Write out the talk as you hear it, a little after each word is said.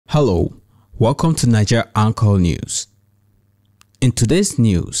Hello, welcome to Nigeria Anchor News. In today's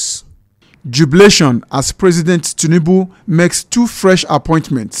news, jubilation as President Tinibut makes 2 fresh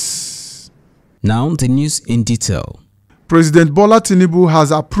appointments. Now the news in detail. President Bola Tinibut has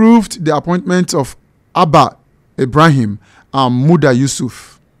approved the appointment of Abba Ibrahim and Muda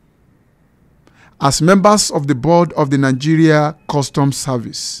Yusuf as members of the board of the Nigeria Customs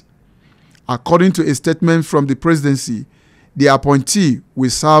Service. According to a statement from the presidency, the appointee will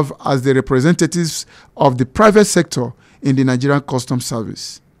serve as the representatives of the private sector in the Nigerian Customs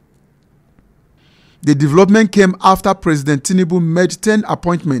Service. The development came after President Tinibut made 10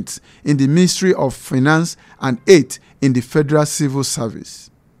 appointments in the Ministry of Finance and 8 in the Federal Civil Service.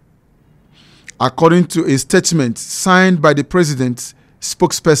 According to a statement signed by the president's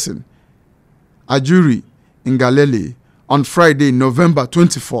spokesperson, Ajuri Ngalale, on Friday, November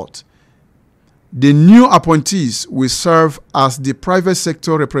 24th, the new appointees will serve as the private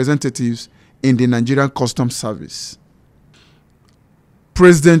sector representatives in the Nigerian Customs Service.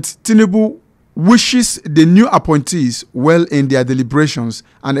 President Tinibut wishes the new appointees well in their deliberations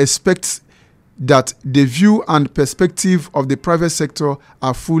and expects that the view and perspective of the private sector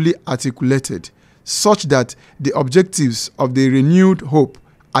are fully articulated, such that the objectives of the renewed hope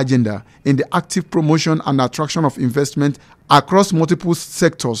agenda in the active promotion and attraction of investment across multiple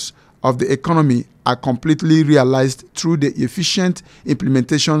sectors of the economy are completely realized through the efficient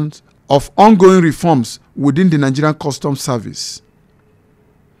implementation of ongoing reforms within the Nigerian Customs Service.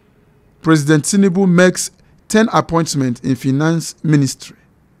 President Tinibut makes 10 appointments in Finance Ministry,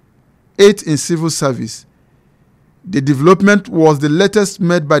 8 in Civil Service. The development was the latest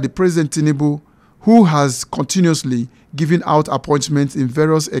made by the President Tinibut, who has continuously given out appointments in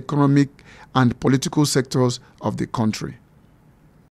various economic and political sectors of the country.